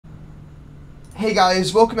Hey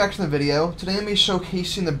guys, welcome back to the video. Today I'm going to be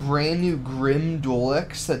showcasing the brand new Grim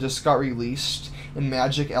Duelix that just got released in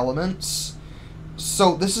Magic Elements.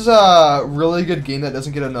 So this is a really good game that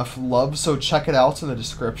doesn't get enough love, so check it out in the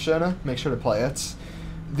description. Make sure to play it.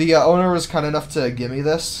 The owner was kind enough to give me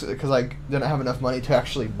this because I didn't have enough money to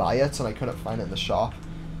actually buy it and I couldn't find it in the shop.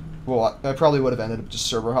 Well, I probably would have ended up just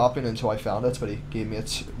server hopping until I found it, but he gave me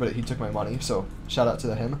it, but he took my money, so shout out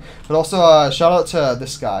to him. But also shout out to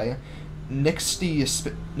this guy. Nixty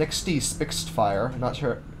Spixfire, I'm not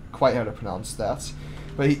sure quite how to pronounce that,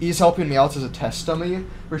 but he's helping me out as a test dummy.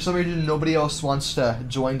 For some reason, nobody else wants to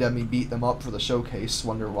join them and beat them up for the showcase,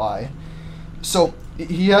 wonder why. So,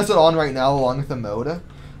 he has it on right now along with the mode.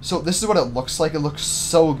 So this is what it looks like, it looks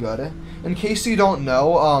so good. In case you don't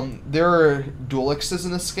know, there are Duelixes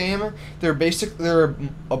in this game. There are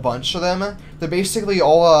a bunch of them. They're basically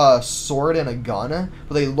all a sword and a gun,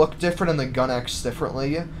 but they look different and the gun acts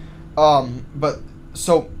differently.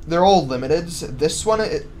 So they're all limited. This one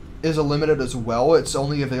is a limited as well. It's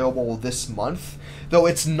only available this month, though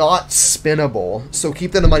it's not spinnable. So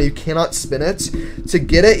keep that in mind. You cannot spin it. To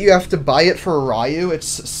get it, you have to buy it for Ryu. It's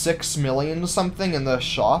 6 million something in the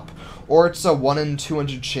shop, or it's a 1 in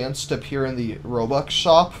 200 chance to appear in the Robux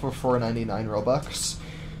shop for 4.99 Robux.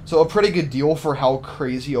 So a pretty good deal for how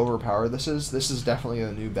crazy overpowered this is. This is definitely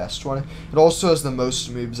the new best one. It also has the most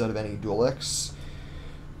moves out of any Duelix.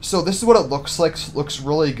 So this is what it looks like. Looks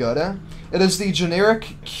really good. It is the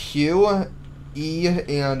generic Q, E,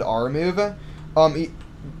 and R move.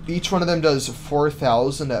 Each one of them does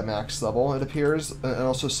 4,000 at max level, it appears, and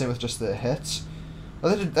also same with just the hits. Oh,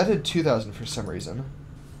 that did 2,000 for some reason.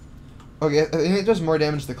 Okay, I think it does more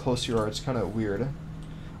damage the closer you are. It's kind of weird.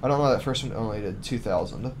 I don't know, that first one only did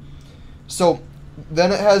 2,000. So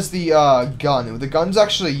then it has the gun. The gun's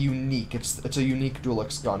actually unique. It's a unique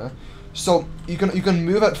Duelix gun. So you can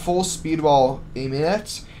move at full speed while aiming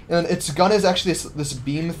it, and its gun is actually this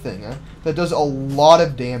beam thing that does a lot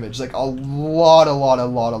of damage, like a lot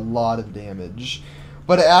of damage.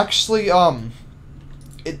 But it actually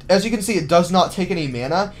as you can see, it does not take any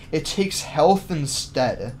mana. It takes health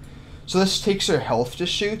instead. So this takes your health to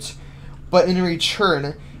shoot, but in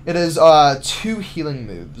return, it is 2 healing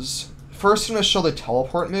moves. First, I'm going to show the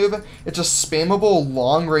teleport move. It's a spammable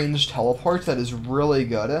long-range teleport that is really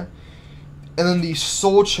good. And then the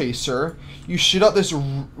Soul Chaser, you shoot out this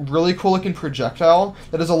really cool looking projectile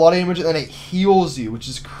that does a lot of damage, and then it heals you, which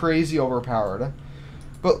is crazy overpowered.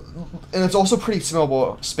 And it's also pretty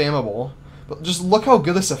spammable. But just look how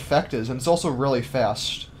good this effect is, and it's also really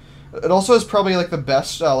fast. It also is probably like the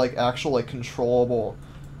best actual controllable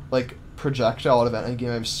projectile out of any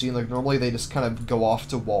game I've seen. Like normally they just kind of go off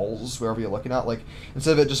to walls wherever you're looking at. Like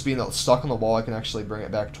instead of it just being stuck on the wall, I can actually bring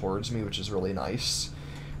it back towards me, which is really nice.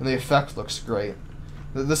 And the effect looks great.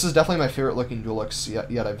 This is definitely my favorite looking Duelix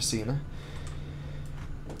yet I've seen.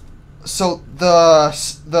 So the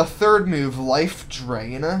third move, Life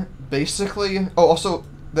Drain, basically. Oh, also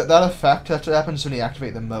that effect that happens when you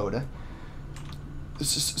activate the mode.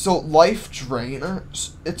 So Life Drain,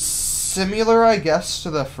 it's similar, I guess, to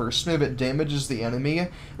the first move. It damages the enemy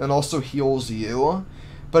and also heals you,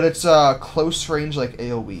 but it's close range like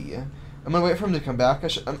AoE. I'm gonna wait for him to come back.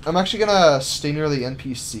 I'm actually gonna stay near the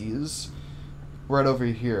NPCs, right over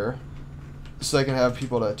here, so I can have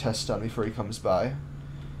people to test on before he comes by.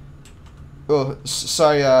 Oh,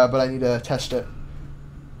 sorry, but I need to test it.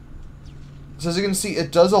 So as you can see,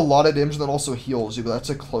 it does a lot of damage and then also heals you, but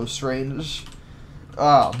that's a close range.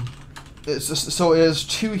 So it has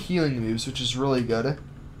 2 healing moves, which is really good.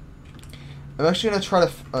 I'm actually gonna try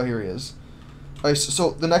to. Oh, here he is. Alright,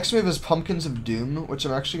 so the next move is Pumpkins of Doom, which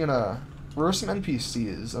I'm actually gonna. Where are some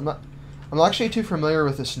NPCs? I'm not actually too familiar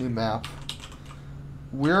with this new map.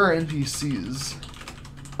 Where are NPCs?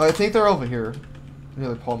 Oh, I think they're over here, near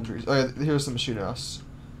the palm trees. Oh, yeah, here's some shooting us.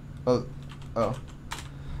 Oh.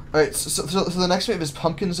 Alright, so the next move is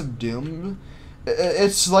Pumpkins of Doom.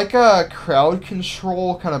 It's like a crowd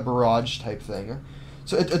control kind of barrage type thing.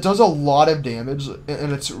 So it does a lot of damage,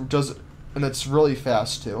 and it's really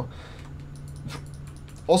fast too.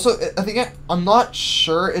 Also, I'm not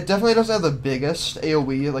sure. It definitely doesn't have the biggest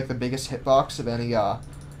AoE, like the biggest hitbox of any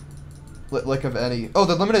Oh,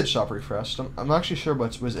 the limited shop refreshed. I'm not actually sure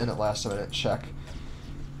what was in it last time I didn't check.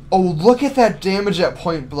 Oh, look at that damage at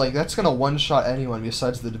point blank. That's gonna one-shot anyone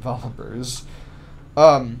besides the developers.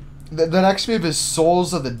 The next move is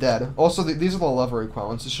Souls of the Dead. Also, these are the level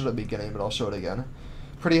requirements. This should at the beginning, but I'll show it again.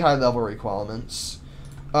 Pretty high level requirements.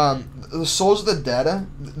 The Souls of the Dead.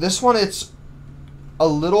 This one, it's a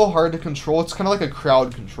little hard to control. It's kind of like a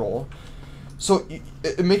crowd control. So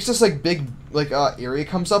it makes this big area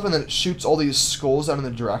comes up, and then it shoots all these skulls out in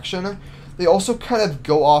the direction. they also kind of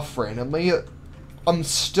go off randomly. I'm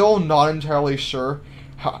still not entirely sure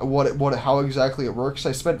how exactly it works.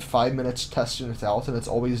 I spent 5 minutes testing it out, and it's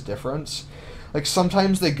always different. Like,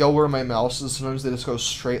 sometimes they go where my mouse is, sometimes they just go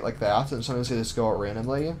straight like that, and sometimes they just go out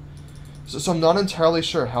randomly. So I'm not entirely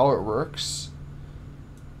sure how it works.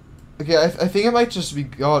 Okay, I think it might just be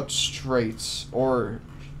go out straight, or...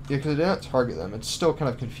 Yeah, because I didn't target them. It's still kind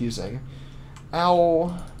of confusing.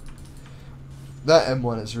 Ow. That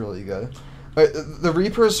M1 is really good. The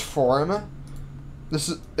Reaper's form...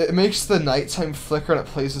 It makes the nighttime flicker and it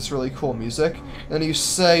plays this really cool music. And you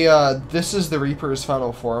say, this is the Reaper's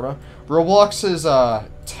final form. Roblox's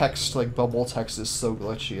text, like bubble text, is so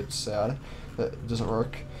glitchy, it's sad. It doesn't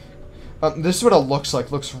work. This is what it looks like.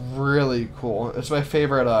 It looks really cool. It's my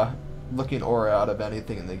favorite looking aura out of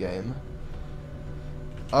anything in the game.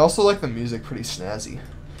 I also like the music, pretty snazzy.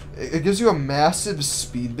 It gives you a massive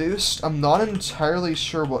speed boost. I'm not entirely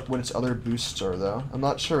sure what its other boosts are, though. I'm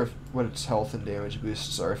not sure what its health and damage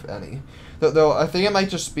boosts are, if any. Though I think it might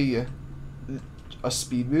just be a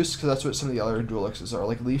speed boost, because that's what some of the other Duelixes are.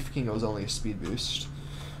 Like, Leaf King was only a speed boost.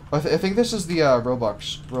 I think this is the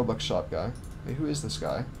Robux shop guy. Wait, who is this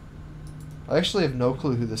guy? I actually have no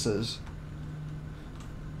clue who this is.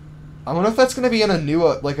 I wonder if that's going to be in a new,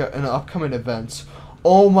 an upcoming event.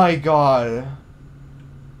 Oh my god.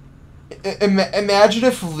 Imagine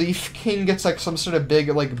if Leaf King gets like some sort of big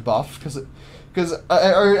like buff, because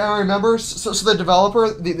I remember so the developer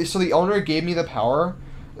so the owner gave me the power,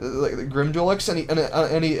 like the Grim Duelix,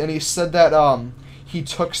 and he said that he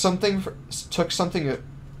took something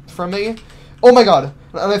from me. Oh my god!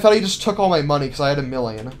 And I thought he just took all my money because I had $1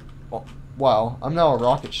 million. Oh, wow, I'm now a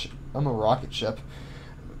rocket ship.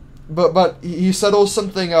 But he said it was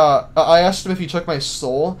something. I asked him if he took my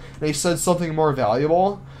soul, and he said something more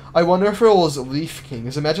valuable. I wonder if it was Leaf King.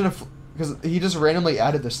 Because imagine if, because he just randomly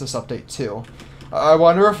added this update too. I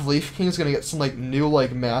wonder if Leaf King is gonna get some like new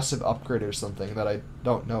like massive upgrade or something that I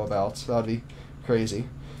don't know about. So that'd be crazy.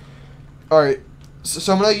 All right,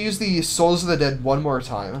 so I'm gonna use the Souls of the Dead one more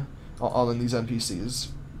time on these NPCs.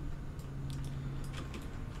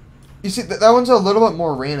 You see, that one's a little bit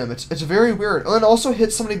more random. It's very weird. And it also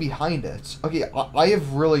hits somebody behind it. Okay, I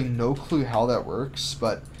have really no clue how that works,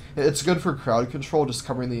 but it's good for crowd control, just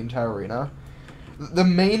covering the entire arena. The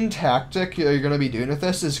main tactic you're going to be doing with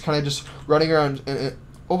this is kind of just running around and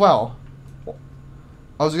oh, wow.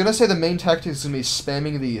 I was going to say the main tactic is going to be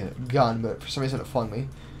spamming the gun, but for some reason it flung me.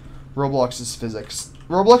 Roblox's physics.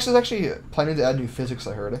 Roblox is actually planning to add new physics,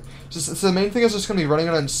 I heard. So the main thing is just going to be running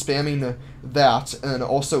around and spamming that, and then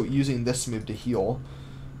also using this move to heal.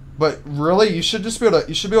 But really, you should be able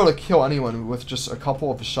to kill anyone with just a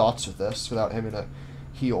couple of shots with this without having to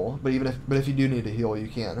heal. But if you do need to heal, you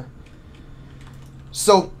can.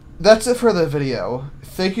 So that's it for the video.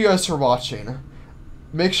 Thank you guys for watching.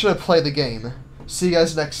 Make sure to play the game. See you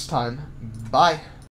guys next time. Bye.